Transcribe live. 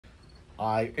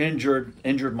I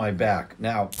injured my back.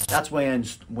 Now, that's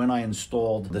when I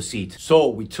installed the seat. So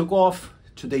we took off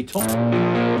to Daytona.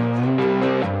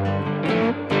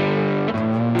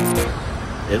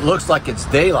 It looks like it's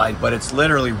daylight, but it's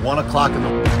literally 1 o'clock in the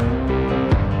morning.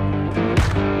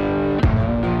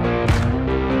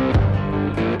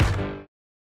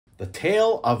 The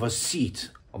tail of a seat,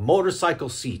 a motorcycle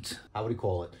seat. How would you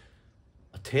call it?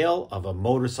 A tail of a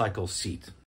motorcycle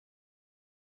seat.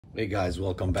 Hey guys,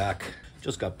 welcome back.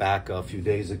 Just got back a few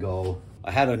days ago. I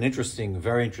had an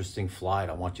very interesting flight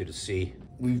I want you to see.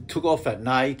 We took off at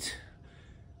night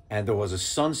and there was a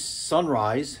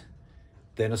sunrise,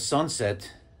 then a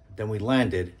sunset, then we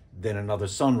landed, then another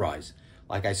sunrise.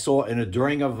 Like I saw in a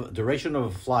duration of a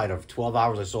flight of 12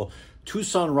 hours, I saw 2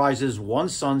 sunrises, 1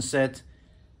 sunset,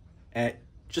 and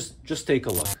just take a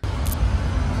look.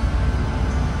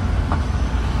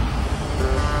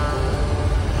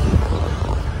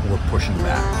 We're pushing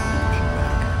back.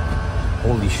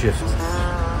 Holy shift.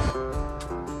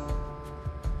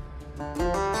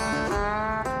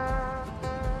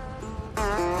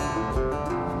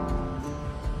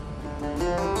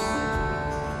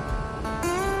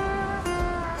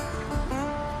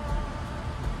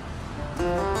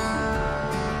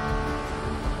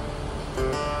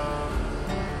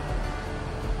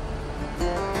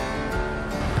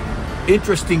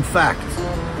 Interesting fact,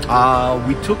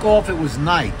 we took off, it was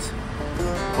night,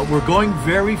 but we're going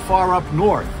very far up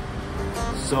north.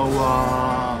 So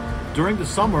during the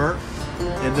summer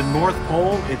in the North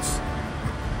Pole, it's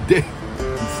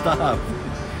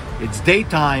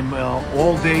daytime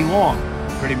all day long,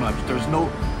 pretty much.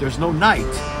 There's no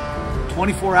night,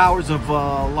 24 hours of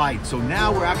light. So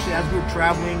now we're actually, as we're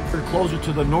traveling closer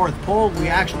to the North Pole, we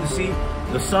actually see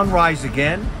the sunrise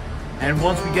again. And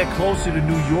once we get closer to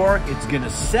New York, it's gonna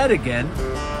set again.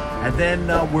 And then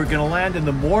we're gonna land in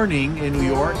the morning in New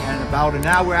York, and about an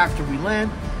hour after we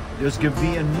land, there's gonna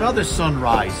be another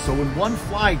sunrise. So in one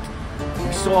flight,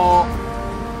 we saw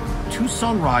 2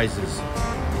 sunrises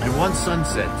and 1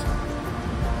 sunset.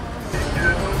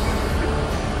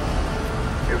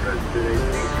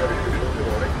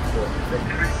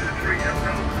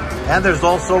 And there's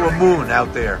also a moon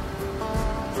out there.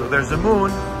 So there's a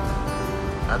moon.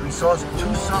 And we saw 2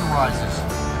 sunrises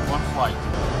in one flight.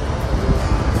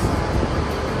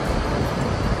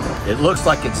 It looks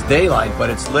like it's daylight, but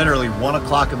it's literally 1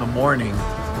 o'clock in the morning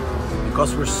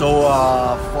because we're so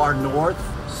far north.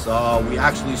 So we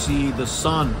actually see the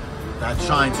sun that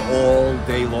shines all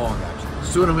day long, actually.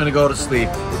 Soon I'm gonna go to sleep.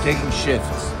 We're taking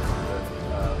shifts.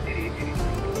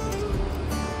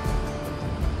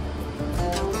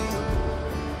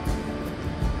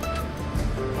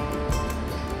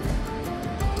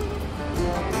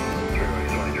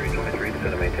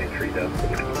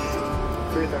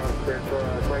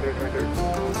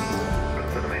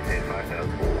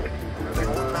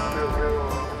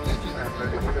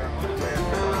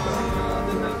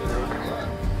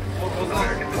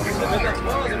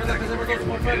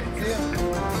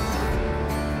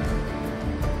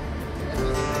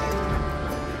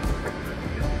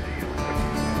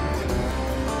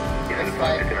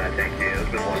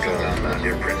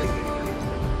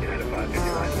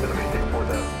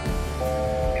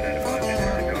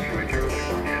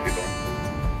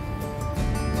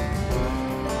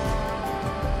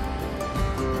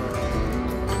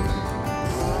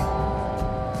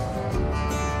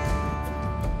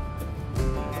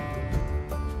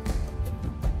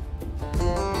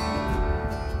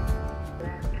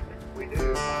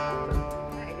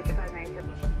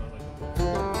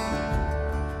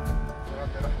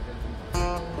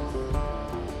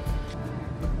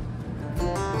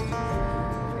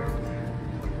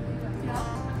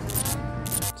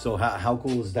 So how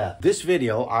cool is that? This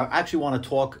video, I actually want to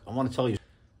tell you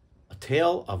a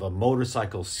tale of a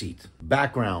motorcycle seat.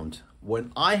 Background,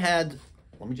 when I had,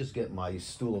 let me just get my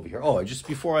stool over here. Oh, just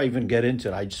before I even get into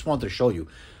it, I just wanted to show you.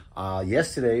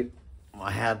 Yesterday,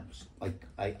 I had,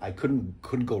 I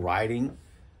couldn't go riding,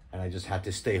 and I just had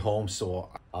to stay home. So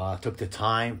I took the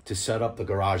time to set up the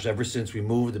garage. Ever since we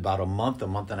moved about a month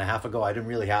and a half ago, I didn't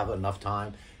really have enough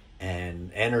time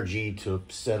and energy to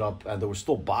set up, and there were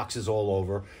still boxes all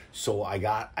over. So I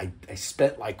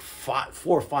spent like 4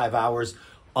 or 5 hours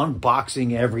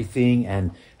unboxing everything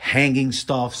and hanging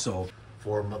stuff. So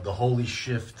for the Holy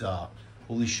Shift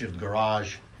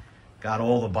garage, got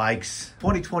all the bikes.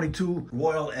 2022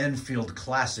 Royal Enfield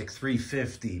Classic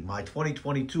 350, my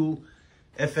 2022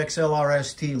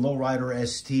 FXLRST Lowrider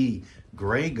ST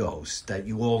Gray Ghost that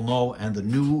you all know, and the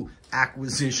new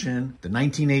acquisition, the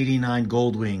 1989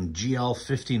 Goldwing GL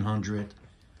 1500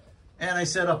 And I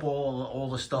set up all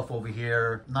the stuff over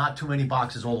here. Not too many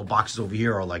boxes. All the boxes over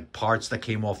here are like parts that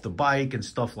came off the bike and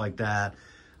stuff like that.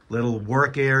 Little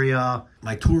work area,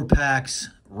 my tour packs,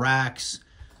 racks,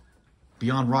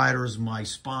 Beyond Riders, my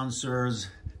sponsors.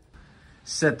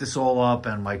 Set this all up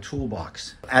and my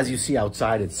toolbox. As you see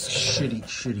outside, it's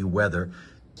shitty weather.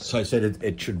 So I said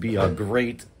it should be a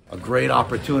great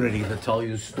opportunity to tell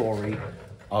you the story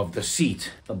of the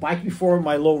seat. The bike before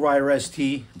my Lowrider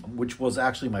ST, which was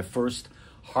actually my first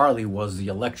Harley, was the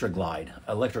Electric Glide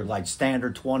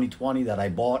Standard 2020 that I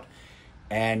bought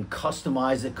and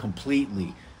customized it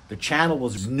completely. The channel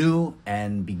was new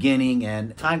and beginning,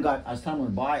 and as time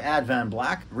went by, Advan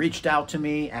Black reached out to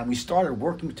me and we started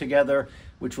working together,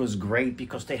 which was great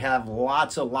because they have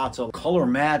lots of color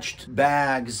matched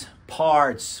bags,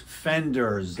 parts,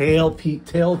 fenders, tail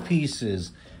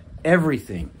pieces,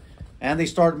 everything. And they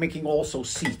started making also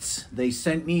seats. They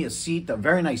sent me a seat, a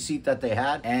very nice seat that they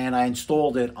had, and I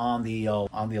installed it on the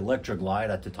Electric Glide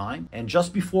at the time. And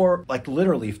just before, like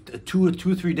literally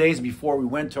 3 days before we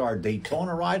went to our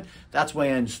Daytona ride, that's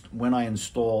when I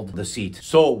installed the seat.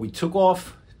 So we took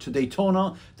off to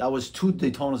Daytona. That was 2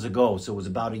 Daytonas ago, so it was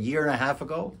about 1.5 years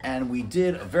ago. And we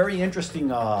did a very interesting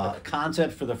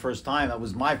concept for the first time. That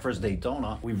was my first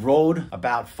Daytona. We rode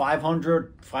about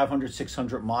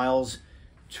 600 miles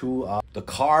to the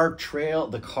car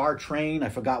train. I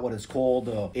forgot what it's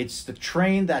called. It's the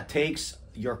train that takes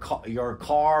your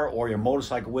car or your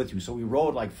motorcycle with you. So we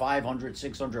rode like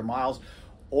 600 miles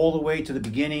all the way to the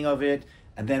beginning of it,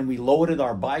 and then we loaded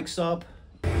our bikes up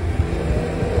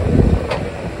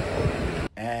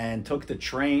and took the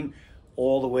train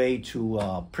all the way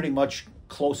to pretty much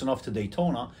close enough to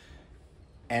Daytona.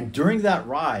 And during that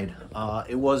ride,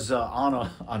 it was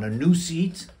on a new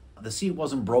seat. The seat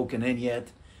wasn't broken in yet.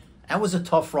 That was a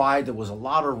tough ride. There was a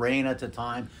lot of rain at the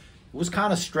time. It was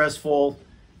kind of stressful,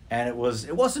 and it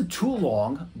wasn't too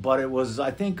long, but it was,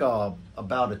 I think,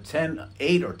 about a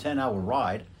 8 or 10 hour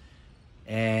ride.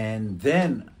 And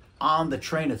then on the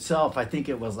train itself, I think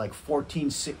it was like 14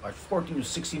 to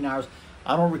 16 hours.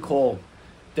 I don't recall.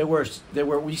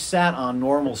 We sat on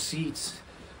normal seats,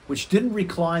 which didn't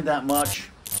recline that much.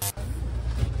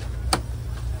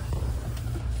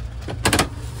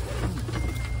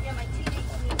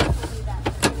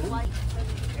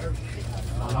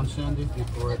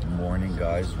 Good morning,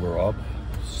 guys. We're up.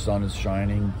 Sun is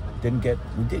shining. We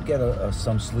did get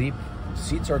some sleep.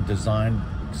 Seats are designed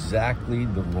exactly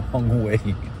the wrong way.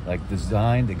 Like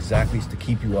designed exactly to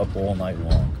keep you up all night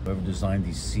long. Whoever designed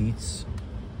these seats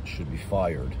should be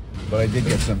fired. But I did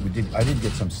get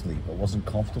some sleep. I wasn't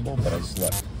comfortable, but I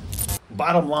slept.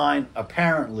 Bottom line,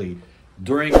 apparently,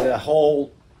 during that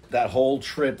whole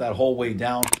trip, that whole way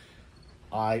down,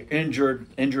 I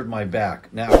injured my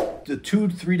back. Now, the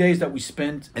 2-3 days that we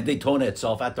spent at Daytona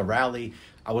itself at the rally,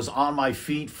 I was on my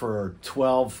feet for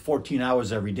 12-14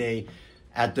 hours every day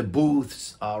at the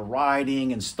booths,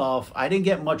 riding and stuff. I didn't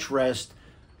get much rest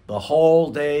the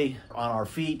whole day on our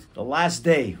feet. The last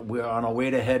day, we were on our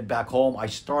way to head back home, I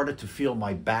started to feel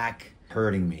my back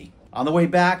hurting me. On the way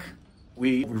back,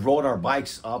 we rode our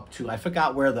bikes up to, I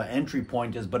forgot where the entry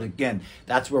point is, but again,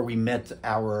 that's where we met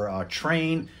our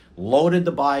train, loaded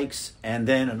the bikes, and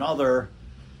then another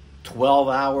 14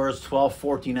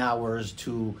 hours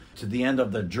to the end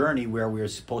of the journey where we were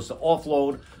supposed to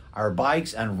offload our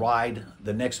bikes and ride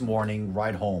the next morning,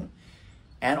 ride home.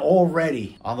 And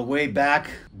already on the way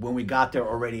back, when we got there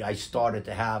already, I started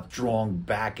to have strong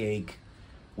backache.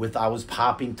 I was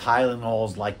popping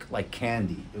Tylenols like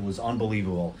candy. It was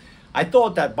unbelievable. I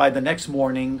thought that by the next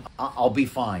morning, I'll be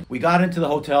fine. We got into the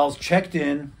hotels, checked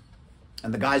in,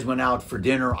 and the guys went out for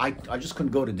dinner. I just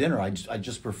couldn't go to dinner. I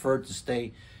just preferred to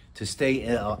stay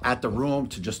at the room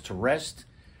to rest.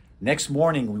 Next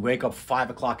morning, we wake up 5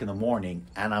 o'clock in the morning,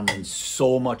 and I'm in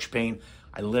so much pain.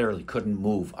 I literally couldn't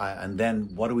move. And then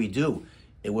what do?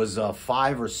 It was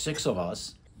 5 or 6 of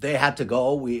us. They had to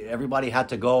go. Everybody had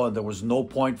to go, and there was no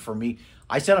point for me.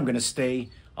 I said I'm going to stay.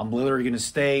 I'm literally going to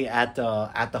stay at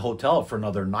the hotel for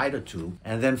another night or 2.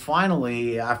 And then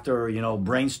finally, after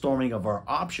brainstorming of our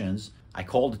options, I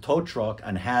called the tow truck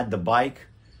and had the bike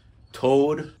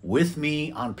towed with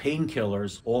me on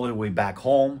painkillers all the way back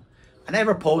home. I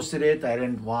never posted it. I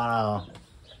didn't want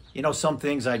to, some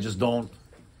things I just don't.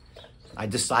 I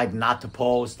decide not to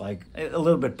post, like a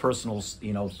little bit personal,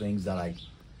 things that I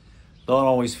don't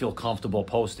always feel comfortable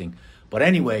posting. But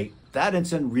anyway, that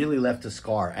incident really left a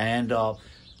scar. And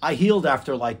I healed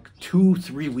after like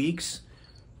 2-3 weeks.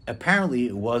 Apparently,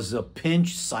 it was a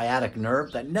pinched sciatic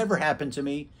nerve that never happened to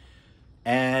me.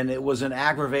 And it was an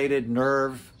aggravated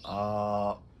nerve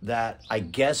that I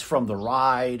guess from the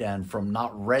ride and from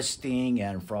not resting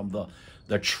and from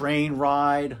the train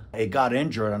ride, it got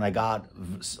injured and I got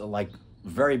like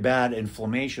very bad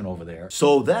inflammation over there.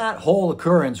 So that whole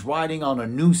occurrence, riding on a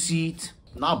new seat,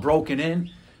 not broken in,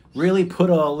 really put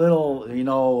a little, you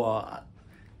know,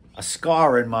 a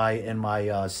scar in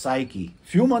my psyche. A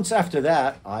few months after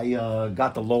that, I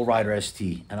got the Lowrider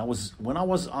ST, and when I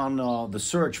was on the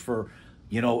search for,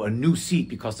 you know, a new seat,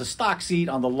 because the stock seat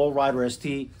on the Lowrider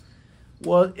ST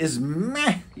is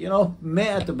meh, you know, meh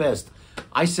at the best.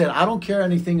 I said, I don't care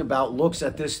anything about looks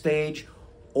at this stage.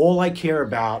 All I care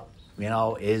about, you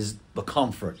know, is the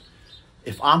comfort.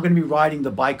 If I'm going to be riding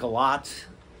the bike a lot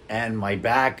and my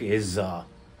back is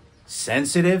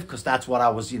sensitive, because that's what I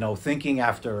was, you know, thinking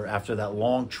after that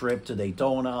long trip to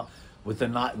Daytona with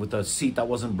a seat that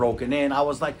wasn't broken in, I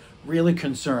was like really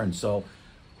concerned. So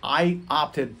I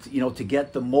opted, you know, to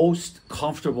get the most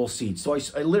comfortable seat. So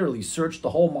I literally searched the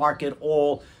whole market,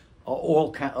 all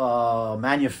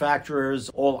manufacturers,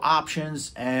 all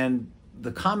options, and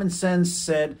the common sense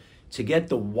said to get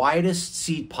the widest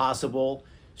seat possible,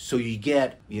 so you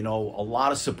get, you know, a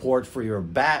lot of support for your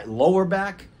back, lower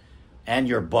back, and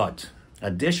your butt.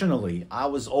 Additionally, I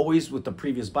was always with the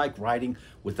previous bike riding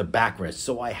with the backrest,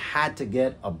 so I had to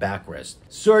get a backrest.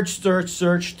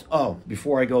 Searched. Oh,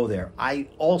 before I go there, I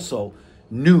also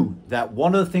knew that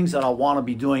one of the things that I want to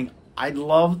be doing, I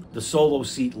love the solo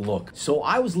seat look. So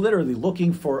I was literally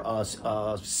looking for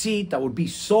a seat that would be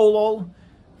solo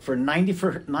for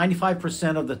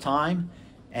 95% of the time.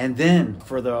 And then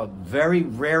for the very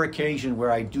rare occasion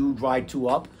where I do ride two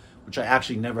up, which I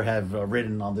actually never have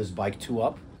ridden on this bike two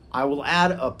up, I will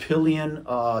add a pillion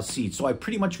seat. So I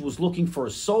pretty much was looking for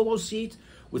a solo seat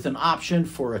with an option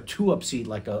for a two up seat,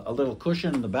 like a little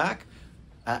cushion in the back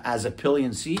as a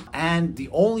pillion seat. And the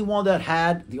only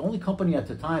company at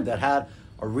the time that had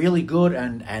a really good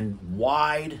and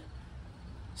wide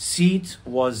seat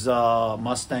was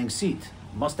Mustang seat.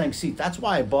 That's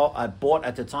why I bought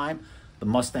at the time the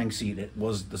Mustang seat. It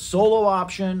was the solo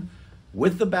option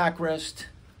with the backrest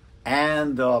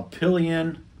and the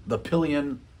pillion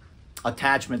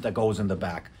attachment that goes in the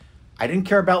back. I didn't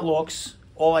care about looks.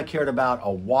 All I cared about,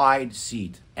 a wide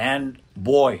seat. And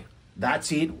boy, that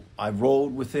seat, I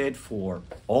rode with it for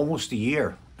almost a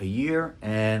year,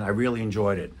 and I really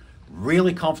enjoyed it.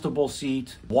 Really comfortable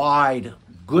seat, wide,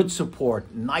 good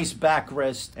support, nice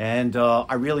backrest, and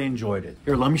I really enjoyed it.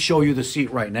 Here, let me show you the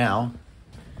seat right now.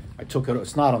 I took it,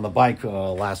 it's not on the bike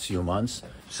last few months.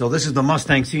 So this is the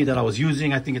Mustang seat that I was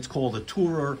using. I think it's called a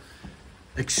Tourer.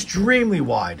 Extremely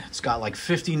wide. It's got like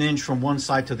 15-inch from one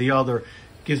side to the other.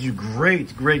 Gives you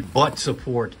great butt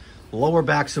support, lower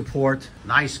back support,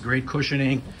 nice, great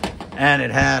cushioning. And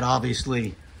it had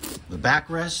obviously the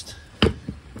backrest.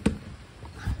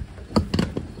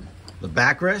 The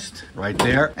backrest right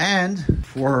there. And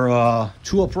for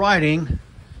two-up riding,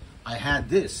 I had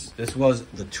this. This was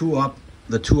the two-up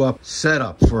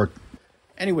setup for.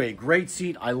 Anyway, great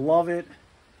seat. I love it.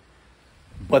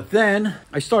 But then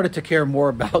I started to care more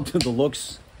about the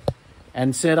looks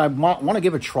and said, I want to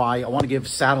give a try. I want to give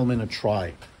Saddlemen a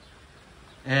try.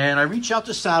 And I reached out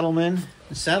to Saddlemen.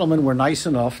 The Saddlemen were nice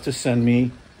enough to send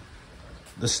me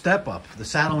the step-up, the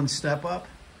Saddlemen step-up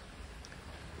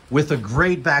with a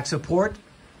great back support.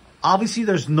 Obviously,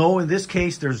 in this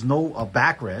case, there's no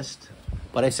backrest.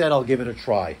 But I said I'll give it a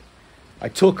try. I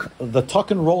took the tuck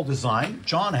and roll design.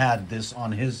 John had this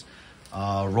on his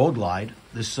Road Glide.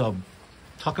 This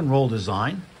tuck and roll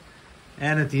design,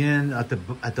 and at the end, at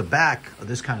the back,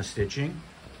 this kind of stitching.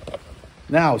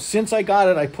 Now, since I got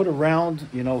it, I put around,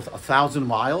 you know, 1,000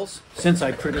 miles since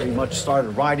I pretty much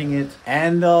started riding it,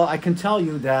 and I can tell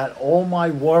you that all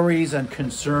my worries and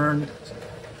concern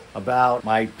about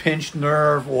my pinched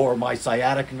nerve or my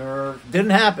sciatic nerve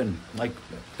didn't happen. Like,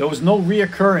 there was no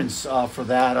reoccurrence for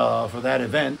that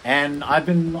event. And I've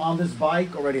been on this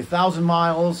bike already 1,000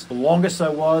 miles. The longest I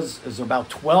was is about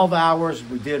 12 hours.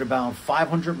 We did about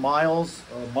 500 miles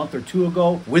a month or two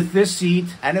ago with this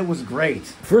seat, and it was great.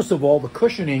 First of all, the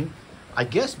cushioning, I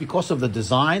guess because of the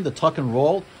design, the tuck and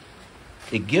roll,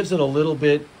 it gives it a little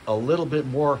bit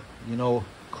more, you know,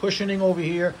 cushioning over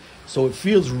here. So it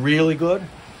feels really good.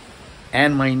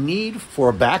 And my need for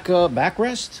a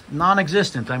backrest,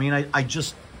 non-existent. I mean, I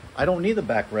don't need the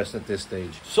backrest at this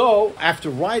stage. So after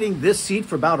riding this seat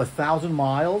for about 1,000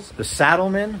 miles, the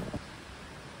Saddlemen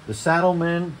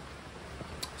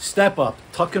step up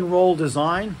tuck and roll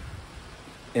design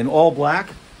in all black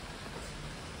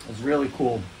is really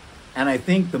cool. And I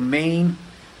think the main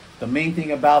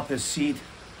thing about this seat,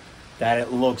 that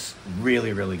it looks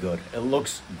really good. It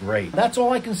looks great. That's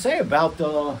all I can say about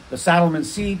the Saddlemen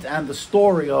seat and the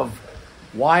story of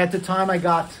why at the time I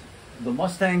got the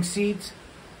Mustang seat,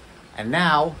 and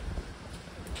now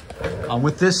I'm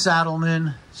with this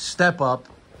Saddleman step up,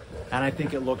 and I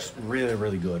think it looks really,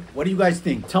 really good. What do you guys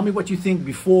think? Tell me what you think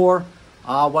before,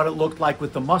 what it looked like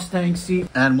with the Mustang seat,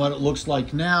 and what it looks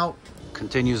like now.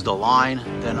 Continues the line,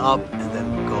 then up, and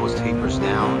then goes, tapers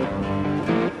down.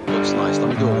 Looks nice. Let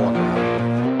me do a walk around.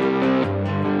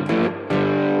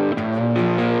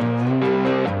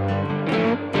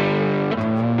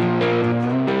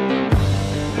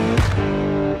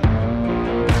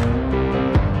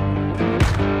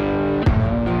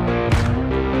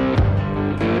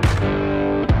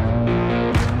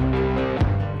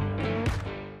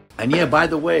 And yeah, by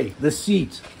the way, the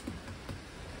seat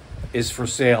is for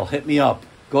sale. Hit me up.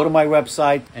 Go to my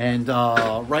website and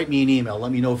write me an email.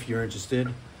 Let me know if you're interested.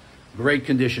 Great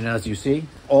condition, as you see.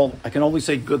 I can only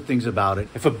say good things about it.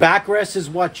 If a backrest is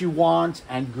what you want,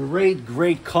 and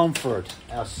great comfort,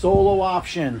 a solo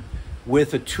option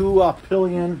with a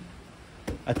 2-pillion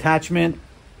attachment,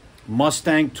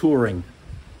 Mustang Touring.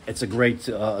 It's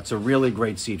a really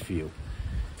great seat for you.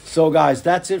 So guys,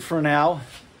 that's it for now.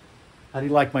 How do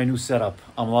you like my new setup?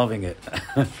 I'm loving it.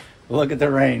 Look at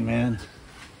the rain, man.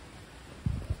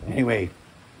 Anyway,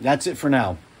 that's it for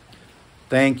now.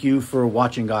 Thank you for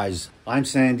watching, guys. I'm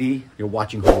Sandy. You're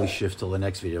watching Holy Shift. Till the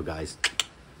next video, guys.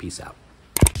 Peace out.